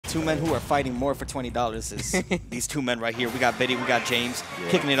two men who are fighting more for $20 is these two men right here. We got Biddy, we got James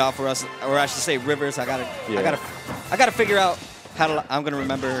kicking it off for us, or I should say Rivers. I gotta figure out how to. I'm gonna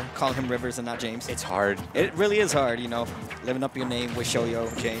remember calling him Rivers and not James. It's hard. It really is hard, you know, living up your name with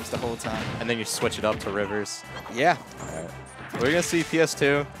Shoyo James the whole time. And then you switch it up to Rivers. Yeah. All right. We're gonna see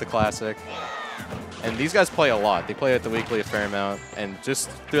PS2, the classic. And these guys play a lot. They play at the weekly a fair amount, and just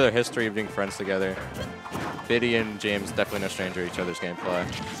through their history of being friends together, Biddy and James definitely no stranger to each other's gameplay.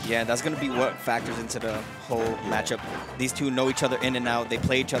 Yeah, that's going to be what factors into the whole matchup. These two know each other in and out. They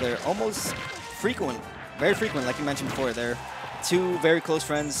play each other almost very frequent, like you mentioned before. They're two very close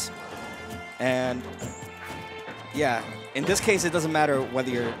friends, and yeah, in this case, it doesn't matter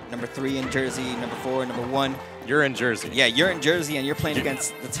whether you're number 3 in Jersey, number 4, number 1. You're in Jersey. Yeah, you're in Jersey, and you're playing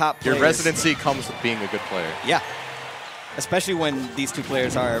against the top players. Your residency comes with being a good player. Yeah, especially when these two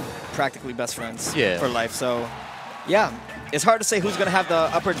players are practically best friends for life. So, yeah, it's hard to say who's going to have the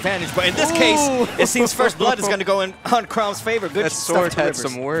upper advantage, but in this case, it seems first blood is going to go in on Chrom's favor. Good that stuff sword to had Rivers.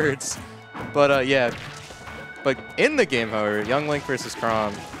 some words. But, yeah. But in the game, however, Young Link versus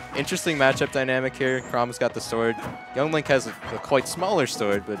Chrom, interesting matchup dynamic here. Chrom's got the sword. Young Link has a quite smaller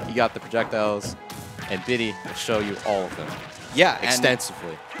sword, but he got the projectiles. And Biddy will show you all of them. Yeah,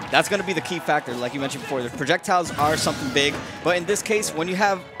 extensively. That's going to be the key factor, like you mentioned before. The projectiles are something big, but in this case, when you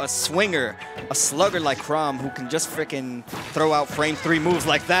have a swinger, a slugger like Chrom, who can just freaking throw out frame 3 moves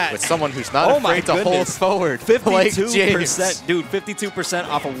like that. With someone who's not afraid to hold forward. 52%, like James. Dude, 52%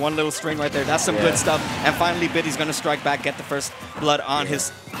 off of one little string right there. That's some good stuff. And finally, Biddy's going to strike back, get the first blood on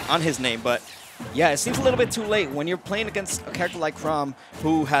his name. But yeah, it seems a little bit too late when you're playing against a character like Chrom,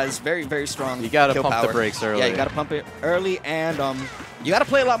 who has very, very strong. You gotta kill pump power. the brakes early. Yeah, you gotta pump it early, and you gotta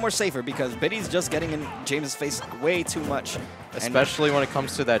play a lot more safer because Biddy's just getting in James's face way too much. Especially when it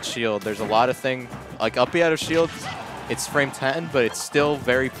comes to that shield. There's a lot of things, like up B out of shield, it's frame 10, but it's still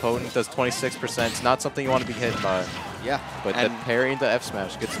very potent, does 26%. It's not something you want to be hit by. Yeah. But the parry into F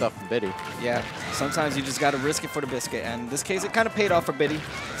smash, good stuff from Biddy. Yeah, sometimes you just got to risk it for the biscuit. And in this case, it kind of paid off for Biddy.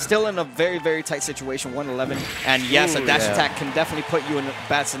 Still in a very, very tight situation, 111. And yes, a dash attack can definitely put you in a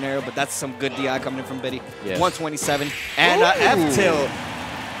bad scenario, but that's some good DI coming in from Biddy. Yeah. 127. And F tilt.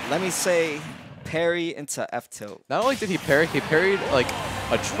 Let me say parry into F tilt. Not only did he parried like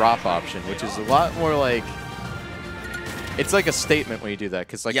a drop option, which is a lot more like, it's like a statement when you do that,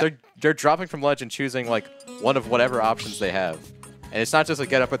 because like they're dropping from ledge and choosing like one of whatever options they have, and it's not just a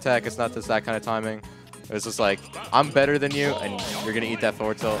get up attack. It's not just that kind of timing. It's just like, I'm better than you, and you're gonna eat that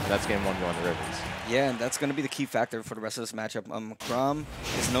forward tilt, and that's game 1 going to Rivers. Yeah, and that's gonna be the key factor for the rest of this matchup. Chrom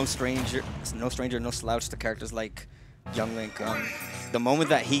is no stranger, no slouch to characters like Young Link. The moment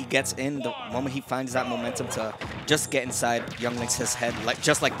that he gets in, the moment he finds that momentum to just get inside Young Link's head,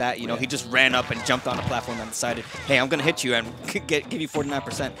 just like that, you know, he just ran up and jumped on the platform and decided, hey, I'm gonna hit you and give you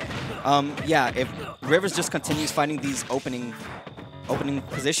 49%. Yeah, if Rivers just continues finding these opening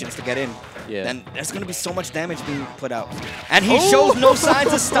positions to get in, then there's going to be so much damage being put out. And he shows no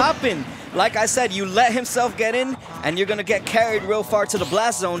signs of stopping. Like I said, you let himself get in, and you're going to get carried real far to the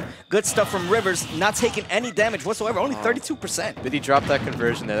blast zone. Good stuff from Rivers, not taking any damage whatsoever, only 32%. Did he drop that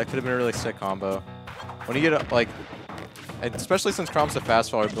conversion there? That could have been a really sick combo. When you get, like, especially since Chrom's a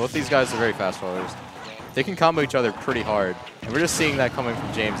fast forward, both these guys are very fast forwarders. They can combo each other pretty hard. And we're just seeing that coming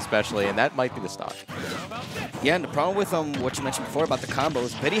from James especially, and that might be the stock. Yeah, and the problem with what you mentioned before about the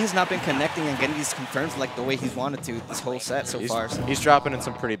combos, Biddy has not been connecting and getting these confirms like the way he's wanted to this whole set so far. He's dropping in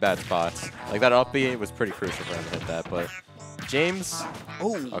some pretty bad spots. Like that up B was pretty crucial for him to hit that, but James,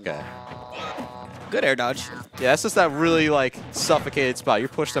 okay. Good air dodge. Yeah, that's just that really like suffocated spot. You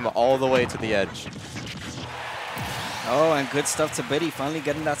pushed him all the way to the edge. Oh, and good stuff to Biddy, finally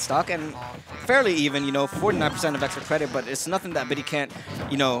getting that stock, and fairly even, you know, 49% of extra credit, but it's nothing that Biddy can't,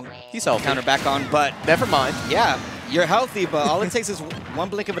 you know, he's healthy. Counter back on, but never mind. Yeah, you're healthy, but all it takes is one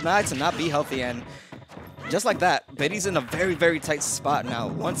blink of an eye to not be healthy, and just like that, Biddy's in a very, very tight spot now.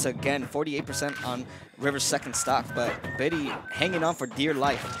 Once again, 48% on Rivers' second stock, but Biddy hanging on for dear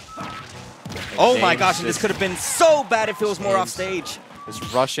life. Oh my gosh, this could have been so bad if it was more off stage.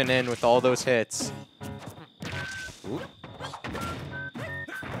 Just rushing in with all those hits. Ooh.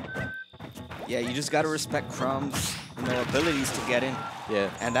 Yeah, you just got to respect Chrom's, you know, abilities to get in. Yeah.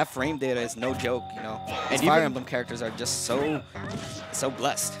 And that frame data is no joke, you know. And Fire Emblem characters are just so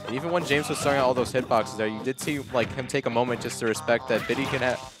blessed. And even when James was throwing out all those hitboxes there, you did see like him take a moment just to respect that Biddy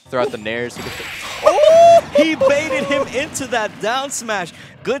can throw out the nairs. He baited him into that down smash.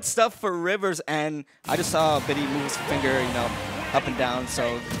 Good stuff for Rivers, and I just saw Biddy move his finger, you know, up and down,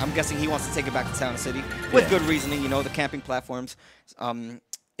 so I'm guessing he wants to take it back to Town City with good reasoning, you know, the camping platforms.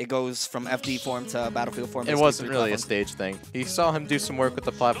 it goes from FD form to battlefield form. It wasn't really a stage thing. He saw him do some work with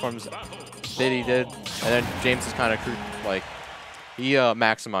the platforms. Biddy did, and then James is kind of like he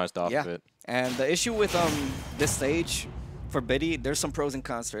maximized off of it. And the issue with this stage for Biddy, there's some pros and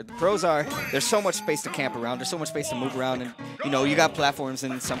cons to it. The pros are there's so much space to camp around, there's so much space to move around, and you know you got platforms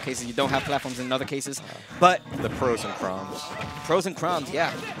in some cases, you don't have platforms in other cases. But the pros and Chroms. Pros and Chroms,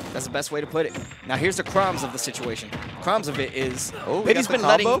 yeah, that's the best way to put it. Now here's the Chroms of the situation. Chroms of it is Biddy's been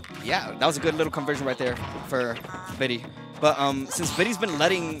letting, that was a good little conversion right there for Biddy. But since Biddy's been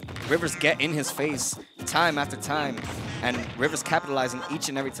letting Rivers get in his face time after time, and Rivers capitalizing each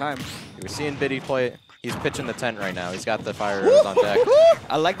and every time. We're seeing Biddy play. He's pitching the tent right now. He's got the fire on deck.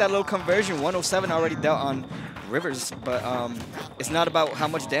 I like that little conversion. 107 already dealt on Rivers, but it's not about how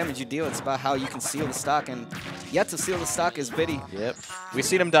much damage you deal. It's about how you can seal the stock, and yet to seal the stock is Biddy. Yep. We've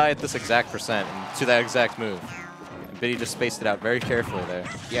seen him die at this exact percent to that exact move. And Biddy just spaced it out very carefully there.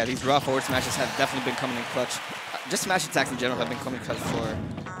 Yeah, these raw forward smashes have definitely been coming in clutch. Just smash attacks in general have been coming clutch for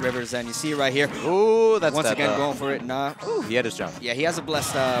Rivers, and you see it right here. Ooh, that's once again going for it. Nah. Ooh. He had his jump. Yeah, he has a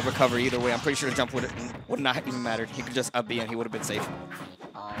blessed recovery either way. I'm pretty sure the jump would not even mattered. He could just up B and he would have been safe.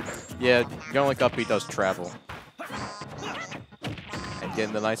 Yeah, going like up B does travel. And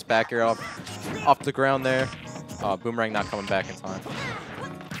getting the nice back air off the ground there. Boomerang not coming back in time.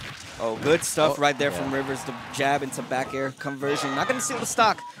 Oh, good stuff right there from Rivers. The jab into back air conversion. Not going to seal the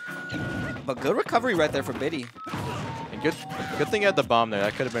stock, but good recovery right there for Biddy. And good thing he had the bomb there.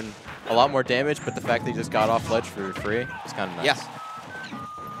 That could have been a lot more damage, but the fact that he just got off ledge for free is kind of nice. Yeah.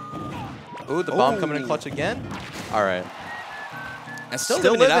 Ooh, the bomb coming in clutch again. All right. And still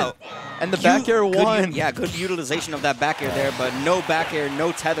living it out. And the back air won. Yeah, good utilization of that back air there, but no back air,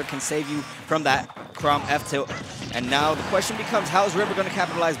 no tether can save you from that Chrom F tilt. And now the question becomes, how is River going to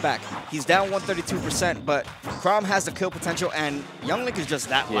capitalize back? He's down 132%, but Chrom has the kill potential, and Young Link is just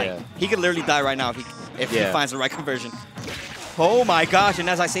that light. He could literally die right now if he finds the right conversion. Oh my gosh, and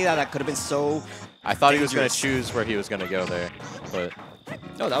as I say that, that could have been so I thought he was going to choose where he was going to go there, but...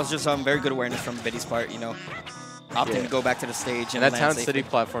 No, that was just very good awareness from Biddy's part, you know. Opting to go back to the stage and that Town City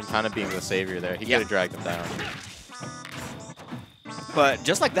platform kind of being the savior there. He could have dragged him down. But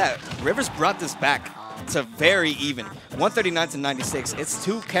just like that, Rivers brought this back to very even. 139 to 96. It's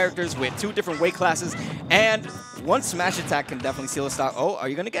two characters with two different weight classes, and one smash attack can definitely seal a stock. Oh, are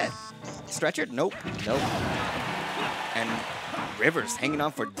you going to get stretchered? Nope. Nope. And Rivers hanging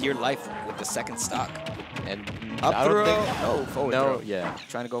on for dear life with the second stock. And up throw. No, forward throw. Yeah.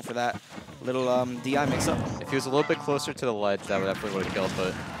 Trying to go for that little DI mix-up. If he was a little bit closer to the ledge, that would definitely would have killed,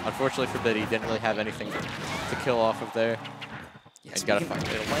 but unfortunately for Biddy, he didn't really have anything to kill off of there. Yeah, he's got to find a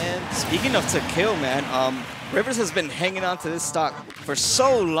way to land. Speaking of to kill, man, Rivers has been hanging on to this stock for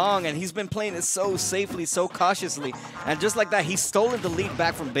so long, and he's been playing it so safely, so cautiously. And just like that, he's stolen the lead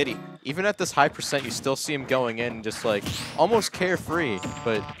back from Biddy. Even at this high percent, you still see him going in just like almost carefree,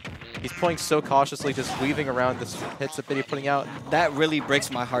 but he's playing so cautiously, just weaving around this hits that Biddy putting out. That really breaks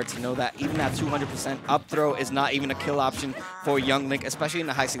my heart to know that even at 200%, up throw is not even a kill option for Young Link, especially in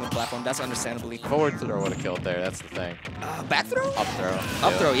the high ceiling platform. That's understandably. Forward throw would have killed there. That's the thing. Back throw? Up throw.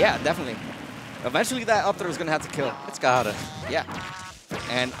 Up throw, yeah, definitely. Eventually, that up throw is going to have to kill. It's gotta. Yeah.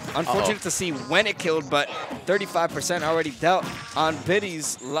 And unfortunate to see when it killed, but 35% already dealt on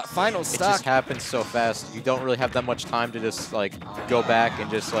Biddy's final stock. It just happens so fast. You don't really have that much time to just like go back and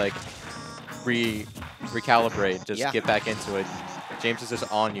just like recalibrate, just get back into it. James is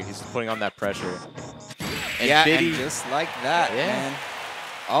just on you. He's putting on that pressure. And Biddy, and just like that, man.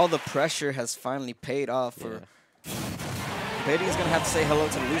 All the pressure has finally paid off for Biddy's going to have to say hello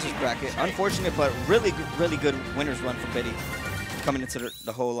to the losers bracket. Unfortunate, but really good winner's run for Biddy coming into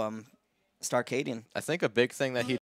the whole Starcadian. I think a big thing that he